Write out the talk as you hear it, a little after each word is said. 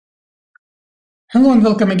Hello and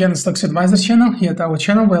welcome again to Stocks Advisor channel. Here at our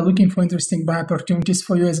channel, we are looking for interesting buy opportunities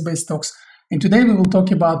for US-based stocks. And today we will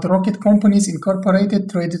talk about RKT Companies Incorporated,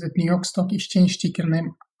 traded at New York Stock Exchange, ticker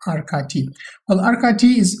name RKT. Well,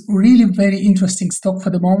 RKT is really very interesting stock for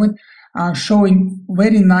the moment, showing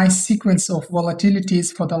very nice sequence of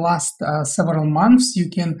volatilities for the last several months. You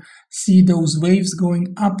can see those waves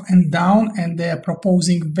going up and down, and they are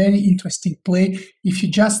proposing very interesting play. If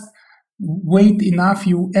you just wait enough,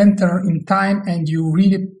 you enter in time and you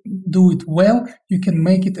really do it well, you can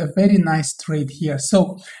make it a very nice trade here.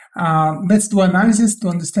 So let's do analysis to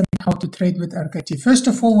understand how to trade with RKT. First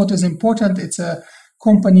of all, what is important, it's a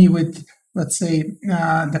company with, let's say,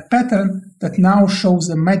 the pattern that now shows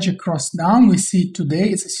a magic cross down. We see it today.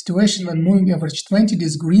 It's a situation when moving average 20,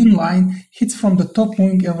 this green line, hits from the top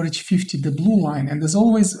moving average 50, the blue line. And as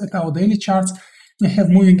always at our daily charts, we have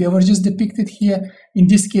moving averages depicted here. In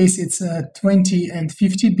this case, it's 20 and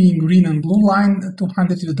 50 being green and blue line.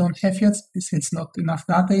 200 we don't have yet, since not enough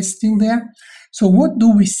data is still there. So what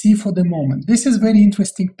do we see for the moment? This is very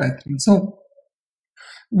interesting pattern. So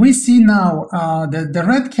we see now the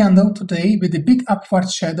red candle today with a big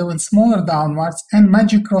upward shadow and smaller downwards and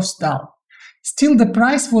magic cross down. Still, the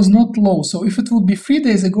price was not low. So if it would be 3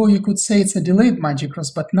 days ago, you could say it's a delayed magic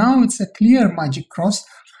cross, but now it's a clear magic cross.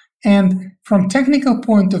 And from technical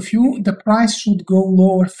point of view, the price should go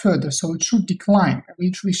lower further, so it should decline,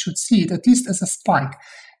 which we should see it at least as a spike.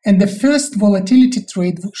 And the first volatility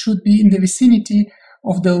trade should be in the vicinity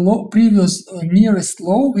of the previous nearest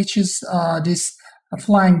low, which is this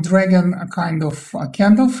flying dragon kind of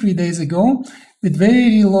candle 3 days ago with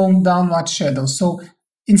very long downward shadow. So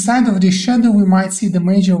inside of this shadow, we might see the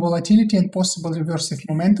major volatility and possible reversive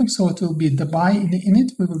momentum. So it will be the buy in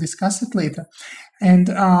it. We will discuss it later. And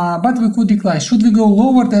but we could decline. Should we go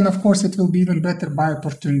lower, then of course it will be even better buy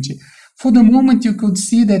opportunity. For the moment, you could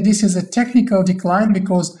see that this is a technical decline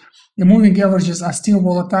because the moving averages are still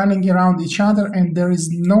volatiling around each other, and there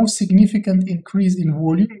is no significant increase in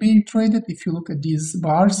volume being traded. If you look at these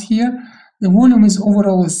bars here, the volume is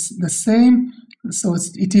overall is the same. So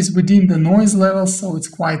it is within the noise level, so it's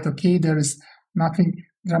quite okay. There is nothing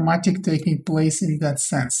dramatic taking place in that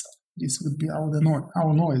sense. This would be our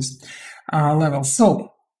noise level.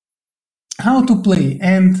 So how to play?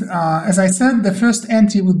 And as I said, the first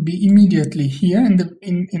entry would be immediately here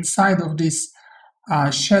inside of this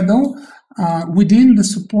shadow within the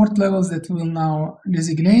support levels that we'll now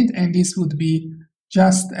designate, and this would be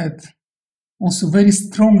just at also very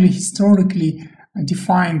strongly historically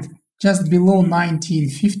defined just below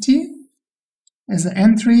 1950 as an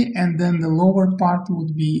entry, and then the lower part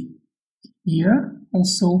would be here,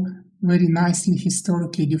 also very nicely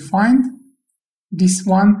historically defined. This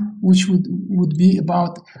one, which would be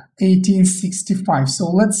about 1865. So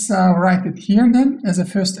let's write it here then as a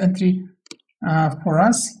first entry for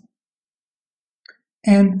us.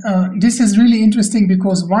 And this is really interesting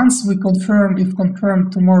because once we confirm, if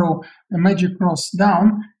confirmed tomorrow, the magic cross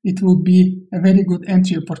down, it will be a very good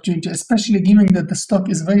entry opportunity, especially given that the stock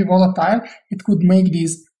is very volatile. It could make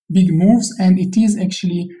these big moves, and it is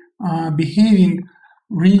actually behaving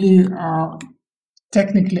really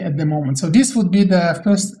technically at the moment. So this would be the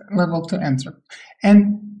first level to enter.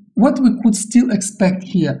 And what we could still expect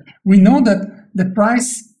here, we know that the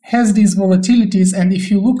price has these volatilities, and if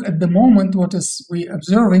you look at the moment, what is we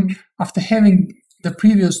observing after having the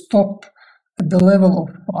previous top at the level of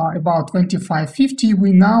about 25.50,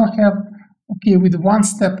 we now have, okay, with one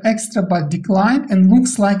step extra but decline, and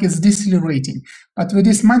looks like it's decelerating. But with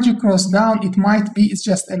this magic cross down, it might be it's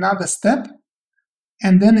just another step,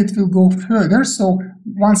 and then it will go further. So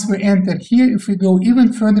once we enter here, if we go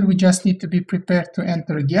even further, we just need to be prepared to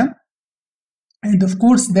enter again. And of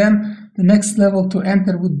course, then the next level to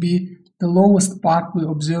enter would be the lowest part we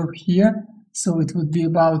observe here. So it would be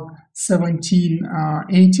about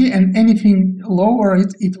 1780, and anything lower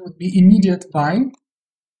it would be immediate buy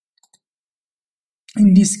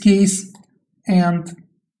in this case, and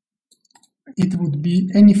it would be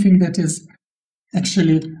anything that is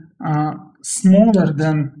actually smaller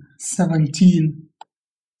than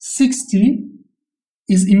 1760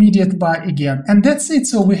 is immediate buy again. And that's it.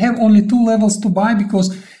 So we have only two levels to buy, because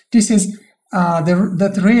this is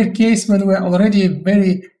that rare case when we're already in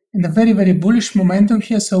a very bullish momentum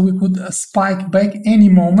here, so we could spike back any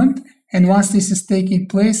moment, and once this is taking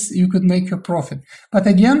place, you could make your profit. But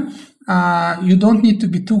again, you don't need to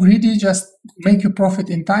be too greedy, just make your profit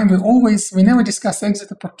in time. We never discuss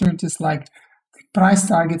exit opportunities like price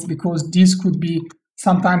targets, because these could be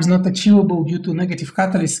sometimes not achievable due to negative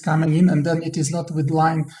catalysts coming in, and then it is not with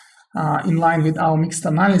line in line with our mixed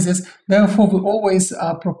analysis. Therefore, we always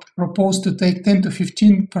propose to take 10 to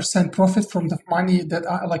 15% profit from the money that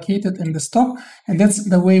are allocated in the stock. And that's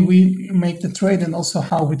the way we make the trade, and also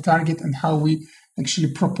how we target and how we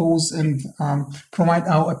actually propose and provide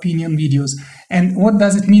our opinion videos. And what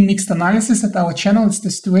does it mean, mixed analysis? At our channel, it's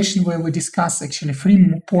the situation where we discuss actually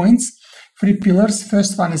 3 points, 3 pillars.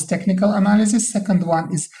 First one is technical analysis. Second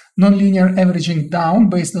one is nonlinear averaging down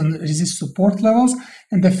based on resist support levels.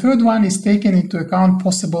 And the third one is taking into account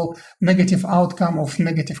possible negative outcome of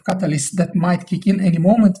negative catalysts that might kick in any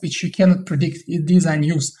moment, which you cannot predict. These are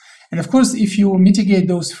news. And of course, if you mitigate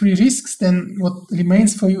those 3 risks, then what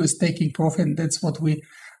remains for you is taking profit. That's what we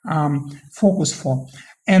focus for.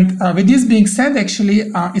 And with this being said, actually,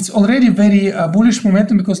 it's already very bullish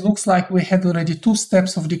momentum, because it looks like we had already 2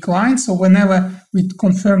 steps of decline. So whenever we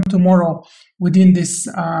confirm tomorrow within this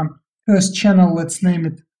first channel, let's name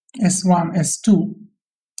it S1, S2,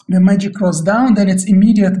 the magic cross down, then it's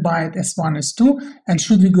immediate buy at S1, S2. And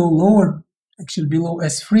should we go lower, actually below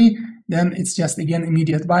S3, then it's just again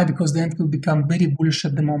immediate buy, because then it will become very bullish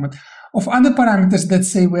at the moment. Of other parameters that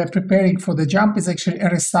say we are preparing for the jump is actually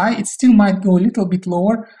RSI. It still might go a little bit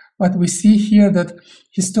lower, but we see here that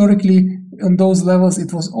historically on those levels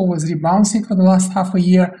it was always rebouncing for the last half a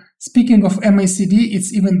year. Speaking of MACD,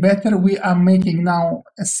 it's even better. We are making now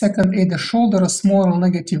a second either shoulder or small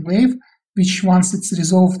negative wave, which once it's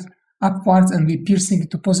resolved upwards and we're piercing it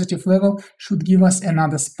to positive level, should give us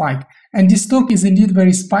another spike. And this stock is indeed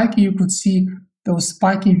very spiky. You could see those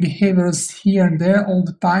spiking behaviors here and there all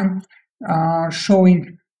the time,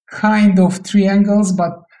 showing kind of triangles,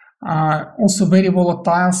 but also very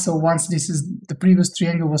volatile. So once the previous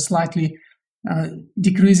triangle was slightly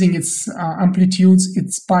decreasing its amplitudes,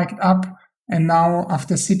 it spiked up, and now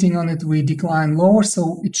after sitting on it we decline lower,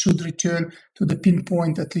 so it should return to the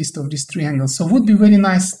pinpoint at least of this triangle. So would be very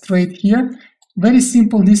nice trade here. Very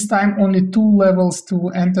simple this time, only 2 levels to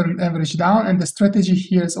enter and average down, and the strategy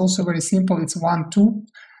here is also very simple. It's 1-2,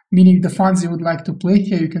 meaning the funds you would like to play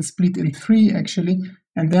here you can split in 3 actually,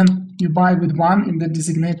 and then you buy with 1 in the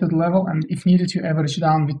designated level, and if needed you average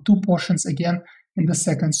down with 2 portions again in the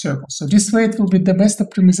second circle. So this way it will be the best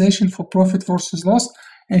optimization for profit versus loss,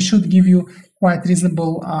 and should give you quite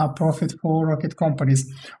reasonable profit for rocket companies.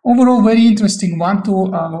 Overall, very interesting one to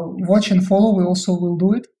watch and follow. We also will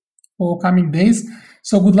do it for coming days.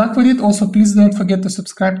 So good luck with it. Also, please don't forget to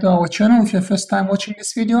subscribe to our channel if you're first time watching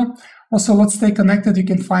this video. Also, let's stay connected. You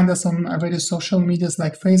can find us on various social medias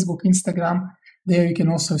like Facebook, Instagram. There you can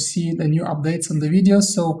also see the new updates on the videos.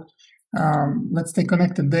 So let's stay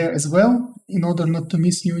connected there as well, in order not to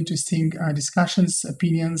miss new interesting discussions,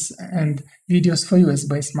 opinions, and videos for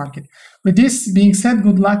US-based market. With this being said,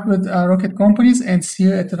 good luck with rocket companies, and see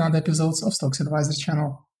you at another episodes of Stocks Advisor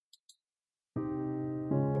channel.